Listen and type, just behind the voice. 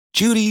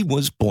Judy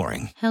was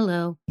boring.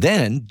 Hello.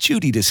 Then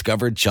Judy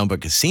discovered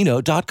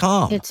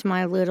ChumbaCasino.com. It's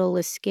my little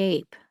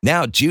escape.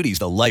 Now Judy's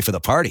the life of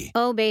the party.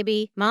 Oh,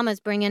 baby, mama's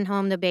bringing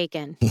home the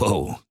bacon.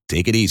 Whoa,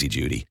 take it easy,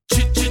 Judy.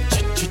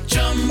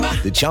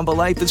 The Chumba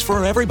life is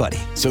for everybody.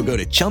 So go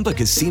to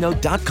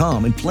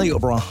ChumbaCasino.com and play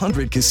over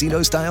 100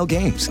 casino-style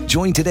games.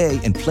 Join today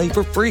and play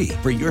for free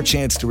for your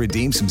chance to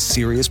redeem some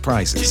serious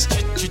prizes.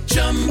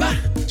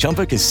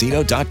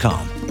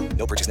 ChumbaCasino.com.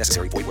 No purchase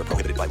necessary. Void where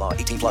prohibited by law.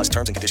 18+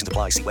 terms and conditions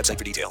apply. See website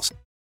for details.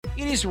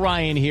 It is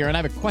Ryan here, and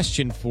I have a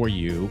question for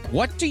you.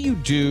 What do you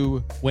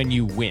do when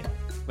you win?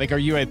 Like, are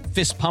you a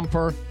fist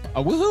pumper,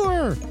 a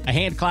woo-hooer, a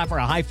hand clapper,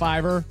 a high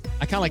fiver?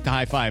 I kind of like the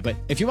high five, but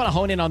if you want to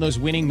hone in on those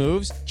winning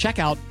moves, check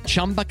out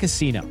Chumba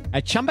Casino.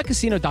 At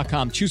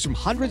ChumbaCasino.com, choose from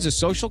hundreds of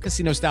social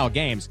casino-style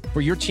games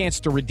for your chance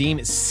to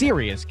redeem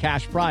serious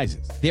cash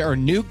prizes. There are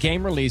new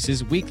game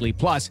releases weekly,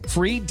 plus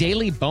free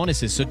daily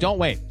bonuses. So don't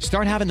wait.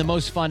 Start having the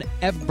most fun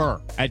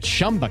ever at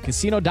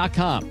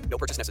ChumbaCasino.com. No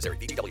purchase necessary.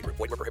 VGW. Void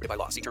where prohibited by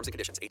law. See terms and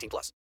conditions.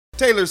 18+.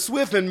 Taylor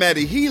Swift and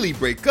Maddie Healy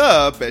break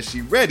up as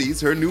she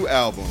readies her new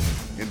album.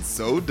 And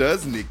so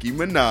does Nicki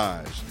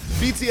Minaj.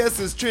 BTS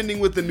is trending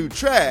with a new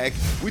track.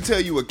 We tell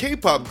you a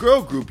K-pop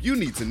girl group you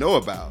need to know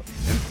about.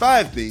 And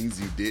 5 things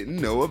you didn't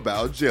know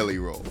about Jelly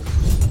Roll.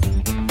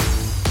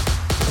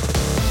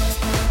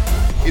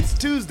 It's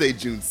Tuesday,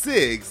 June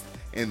 6th,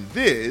 and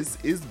this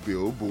is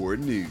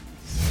Billboard News.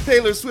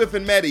 Taylor Swift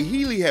and Maddie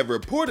Healy have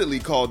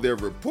reportedly called their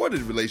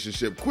reported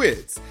relationship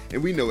quits,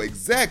 and we know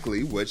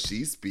exactly what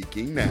she's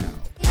speaking now.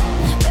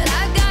 But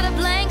I got a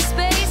blank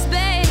space,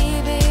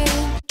 baby,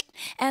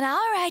 and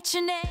I'll write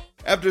your name.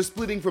 After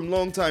splitting from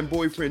longtime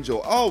boyfriend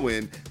Joe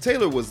Alwyn,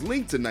 Taylor was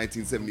linked to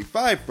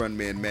 1975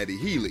 frontman Maddie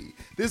Healy.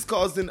 This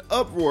caused an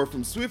uproar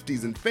from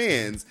Swifties and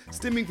fans,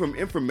 stemming from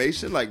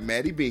information like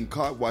Maddie being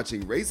caught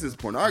watching racist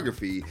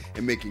pornography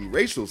and making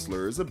racial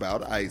slurs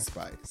about Ice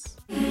Spice.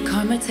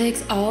 Karma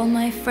takes all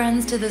my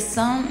friends to the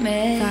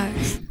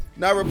summit.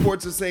 Now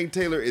reports are saying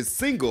Taylor is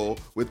single,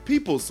 with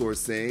People's source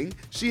saying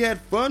she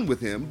had fun with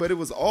him, but it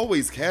was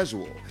always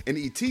casual. An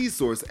ET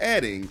source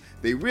adding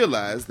they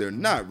realized they're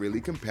not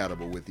really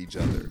compatible with each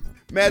other.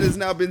 Matt has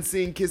now been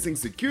seen kissing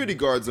security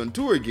guards on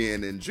tour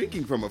again and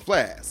drinking from a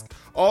flask.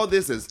 All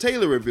this as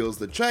Taylor reveals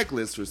the track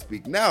list for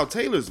Speak Now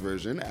Taylor's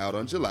version out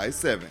on July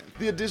 7th.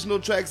 The additional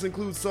tracks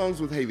include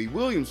songs with Hayley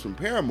Williams from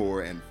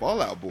Paramore and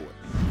Fall Out Boy.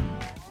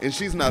 And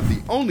she's not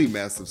the only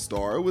massive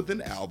star with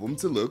an album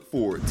to look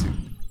forward to.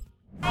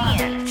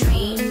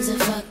 Dreams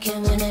of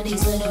fucking one of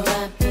these little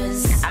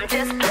rappers. I'm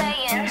just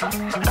playing.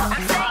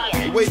 I'm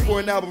saying. The wait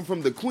for an album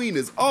from the Queen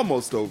is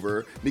almost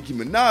over. Nicki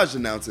Minaj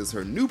announces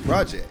her new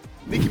project.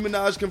 Nicki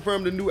Minaj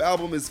confirmed a new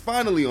album is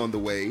finally on the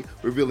way,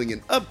 revealing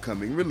an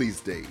upcoming release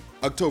date.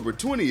 October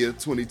 20th,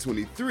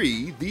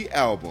 2023, the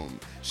album.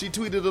 She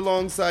tweeted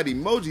alongside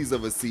emojis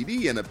of a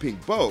CD and a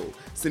pink bow,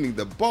 sending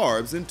the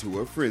Barbs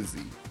into a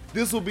frenzy.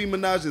 This will be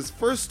Minaj's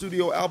first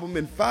studio album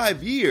in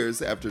 5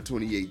 years after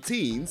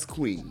 2018's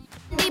Queen.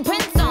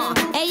 Prince on.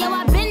 Ayo,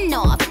 I been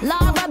off.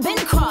 Lara been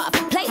Croft.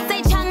 Play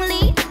say Chung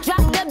Lee. Drop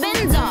the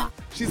bins off.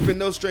 She's been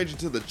no stranger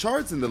to the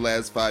charts in the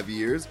last 5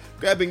 years,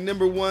 grabbing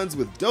 #1s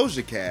with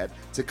Doja Cat,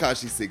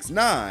 Tekashi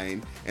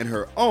 6ix9ine, and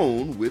her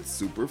own with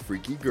Super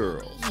Freaky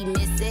Girl. He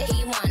miss it.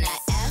 He wanna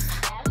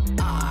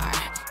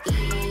F-R-E-A-K-F-R.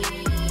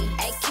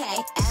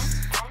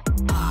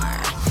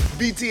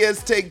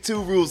 BTS Take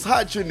 2 rules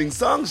Hot Trending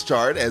Songs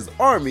chart as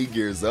ARMY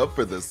gears up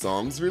for the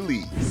song's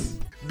release.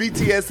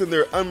 BTS and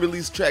their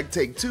unreleased track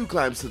Take 2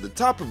 climbs to the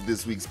top of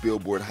this week's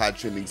Billboard Hot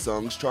Trending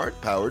Songs chart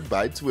powered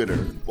by Twitter.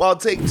 While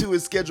Take 2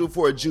 is scheduled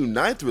for a June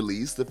 9th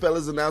release, the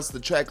fellas announced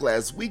the track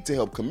last week to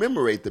help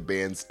commemorate the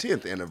band's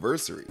 10th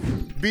anniversary.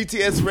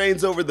 BTS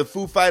reigns over the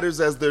Foo Fighters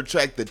as their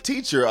track The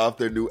Teacher off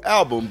their new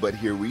album, But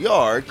Here We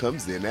Are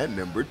comes in at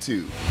number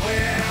 2.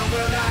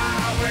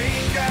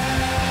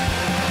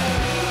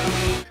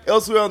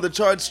 Elsewhere on the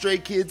chart, Stray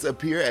Kids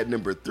appear at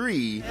number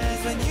 3.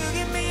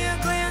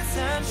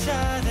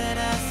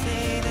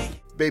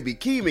 Baby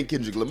Keem and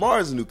Kendrick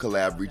Lamar's new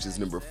collab reaches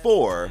number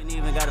 4.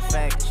 Even got a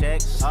fact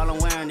check. All I'm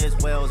wearing is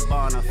Wells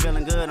Bond. I'm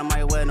feeling good. I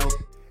might wear no.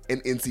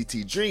 And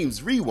NCT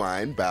Dream's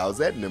Rewind bows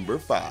at number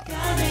 5.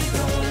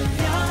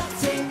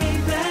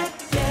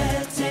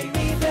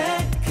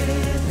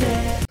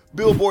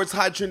 Billboard's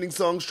Hot Trending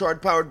Songs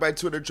chart powered by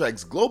Twitter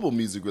tracks global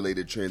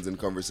music-related trends and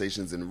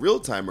conversations in real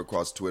time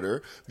across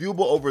Twitter,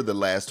 viewable over the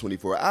last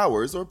 24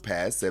 hours or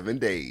past 7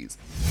 days.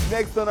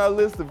 Next on our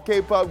list of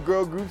K-pop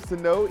girl groups to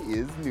know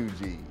is New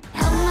Jeans.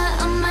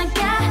 Oh my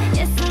God,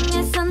 yes,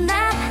 on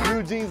that.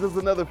 New Jeans is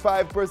another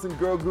 5-person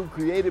girl group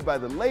created by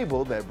the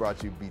label that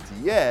brought you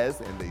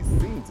BTS, and they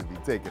seem to be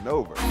taking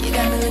over. You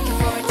got me looking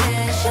for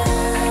attention.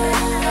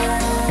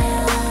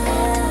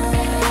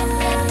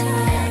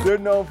 They're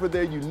known for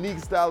their unique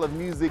style of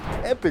music,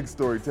 epic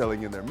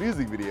storytelling in their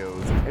music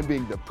videos, and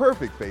being the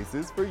perfect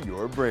faces for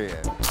your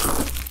brand.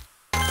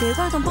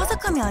 내가 알던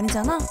바삭함이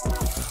아니잖아.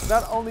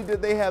 Not only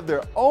did they have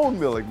their own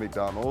meal at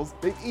McDonald's,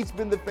 they've each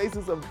been the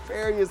faces of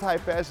various high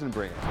fashion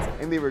brands,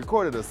 and they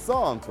recorded a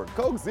song for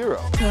Coke Zero.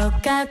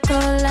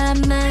 Coca-Cola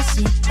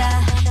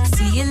맛있다.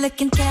 See you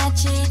looking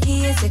catch it,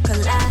 here's a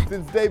cola.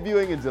 Since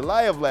debuting in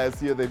July of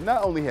last year, they've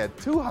not only had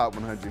 2 Hot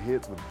 100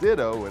 hits with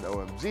Ditto and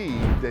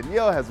OMG,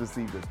 Danielle has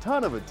received a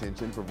ton of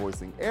attention for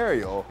voicing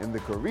Ariel in the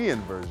Korean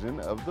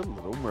version of The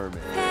Little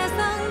Mermaid.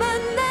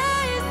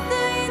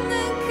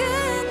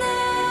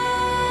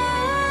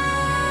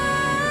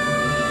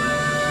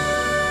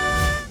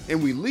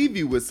 And we leave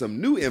you with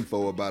some new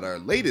info about our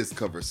latest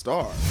cover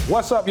star.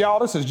 What's up, y'all?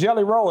 This is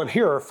Jelly Roll, and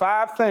here are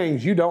 5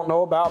 things you don't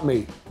know about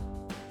me.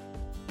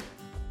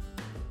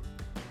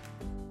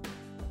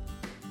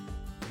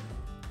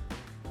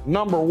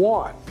 Number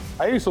 1,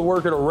 I used to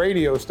work at a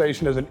radio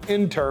station as an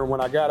intern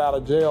when I got out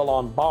of jail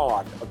on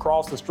bond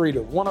across the street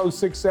at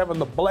 1067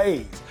 The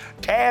Blaze.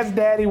 Taz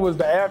Daddy was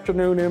the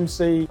afternoon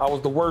MC. I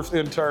was the worst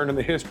intern in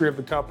the history of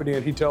the company,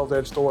 and he tells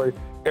that story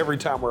every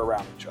time we're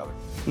around each other.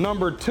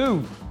 Number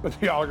 2,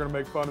 y'all are gonna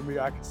make fun of me,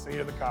 I can see it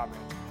in the comments.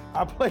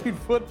 I played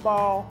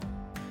football,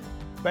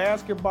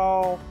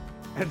 basketball,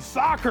 and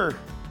soccer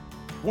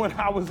when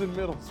I was in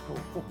middle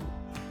school.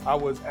 I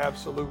was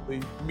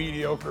absolutely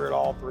mediocre at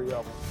all 3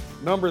 of them.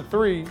 Number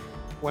 3,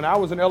 when I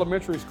was in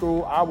elementary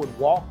school, I would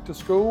walk to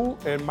school,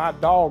 and my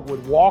dog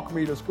would walk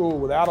me to school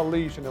without a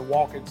leash and then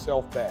walk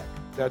itself back.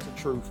 That's a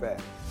true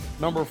fact.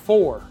 Number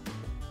 4,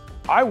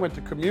 I went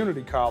to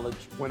community college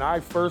when I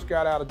first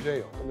got out of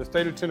jail. In the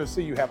state of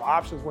Tennessee, you have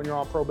options when you're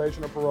on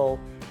probation or parole.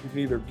 You can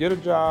either get a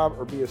job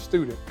or be a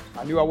student.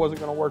 I knew I wasn't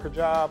gonna work a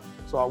job,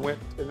 so I went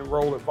and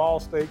enrolled at Vol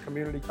State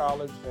Community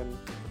College, and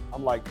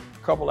I'm like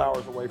a couple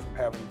hours away from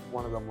having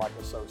one of them like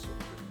associate.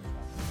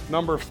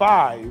 Number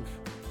 5,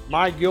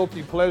 my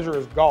guilty pleasure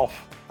is golf.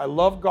 I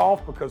love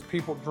golf because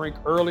people drink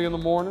early in the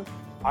morning.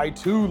 I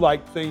too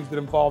like things that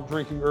involve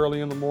drinking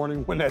early in the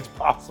morning when that's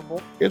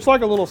possible. It's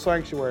like a little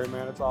sanctuary,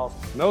 man. It's awesome.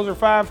 And those are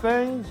 5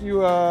 things you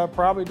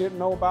probably didn't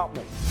know about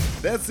me.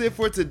 That's it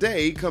for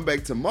today. Come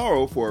back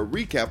tomorrow for a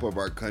recap of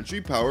our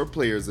Country Power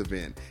Players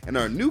event and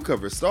our new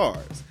cover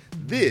stars.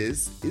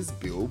 This is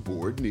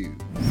Billboard News.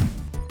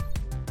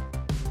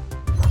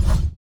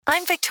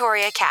 I'm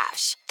Victoria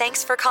Cash.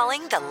 Thanks for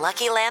calling the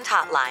Lucky Land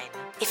Hotline.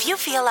 If you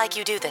feel like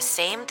you do the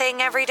same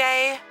thing every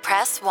day,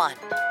 press 1.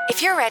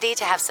 If you're ready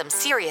to have some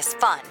serious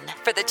fun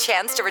for the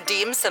chance to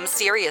redeem some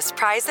serious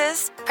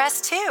prizes,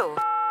 press 2.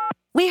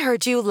 We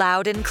heard you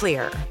loud and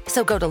clear.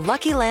 So go to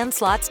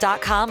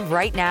LuckyLandSlots.com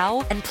right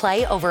now and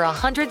play over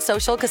 100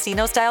 social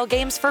casino-style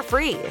games for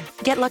free.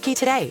 Get lucky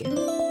today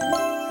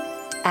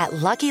at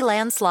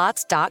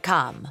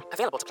LuckyLandSlots.com.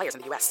 Available to players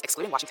in the U.S.,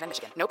 excluding Washington and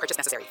Michigan. No purchase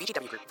necessary.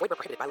 VGW Group. Void where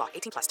prohibited by law.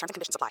 18+. Terms and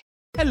conditions apply.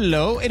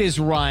 Hello, it is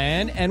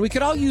Ryan, and we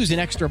could all use an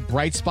extra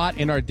bright spot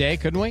in our day,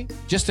 couldn't we?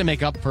 Just to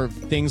make up for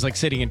things like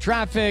sitting in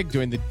traffic,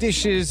 doing the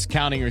dishes,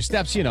 counting your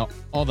steps, you know,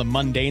 all the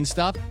mundane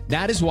stuff.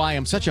 That is why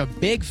I'm such a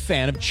big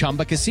fan of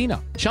Chumba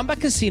Casino. Chumba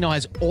Casino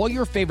has all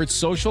your favorite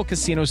social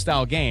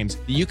casino-style games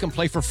that you can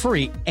play for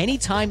free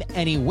anytime,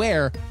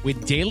 anywhere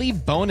with daily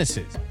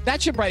bonuses.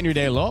 That should brighten your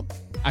day a little.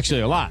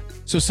 Actually, a lot.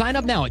 So sign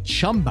up now at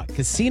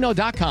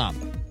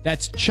ChumbaCasino.com.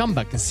 That's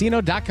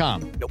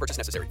ChumbaCasino.com. No purchase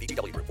necessary.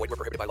 VGW Group. Void where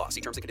prohibited by law. See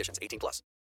terms and conditions. 18+.